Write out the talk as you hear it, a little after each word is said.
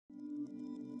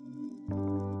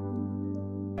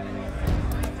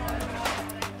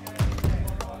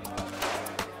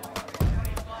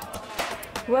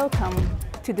Welcome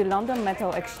to the London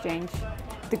Metal Exchange,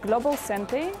 the global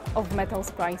center of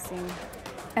metals pricing,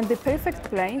 and the perfect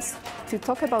place to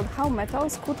talk about how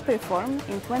metals could perform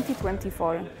in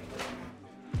 2024.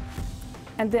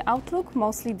 And the outlook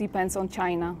mostly depends on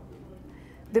China.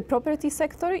 The property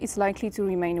sector is likely to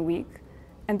remain weak,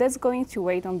 and that's going to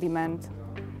weigh on demand.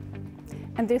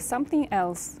 And there's something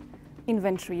else: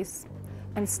 inventories.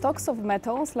 And stocks of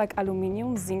metals like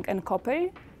aluminium, zinc, and copper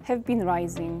have been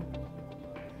rising.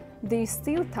 They are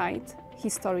still tight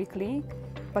historically,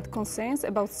 but concerns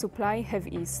about supply have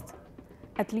eased,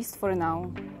 at least for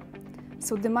now.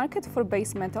 So the market for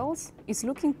base metals is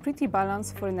looking pretty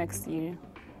balanced for next year.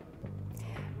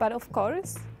 But of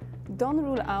course, don't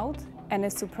rule out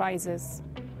any surprises.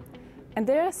 And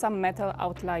there are some metal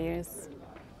outliers.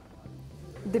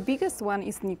 The biggest one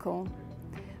is nickel.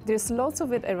 There's lots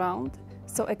of it around,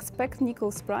 so expect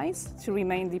nickel's price to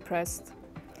remain depressed.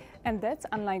 And that's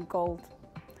unlike gold.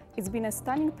 It's been a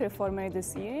stunning performer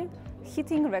this year,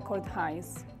 hitting record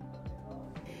highs.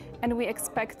 And we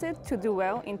expect it to do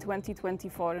well in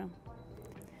 2024.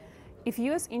 If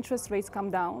US interest rates come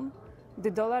down,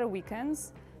 the dollar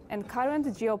weakens, and current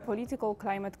geopolitical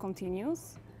climate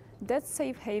continues, that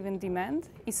safe haven demand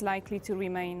is likely to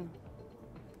remain.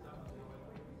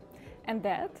 And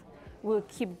that will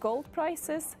keep gold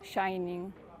prices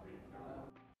shining.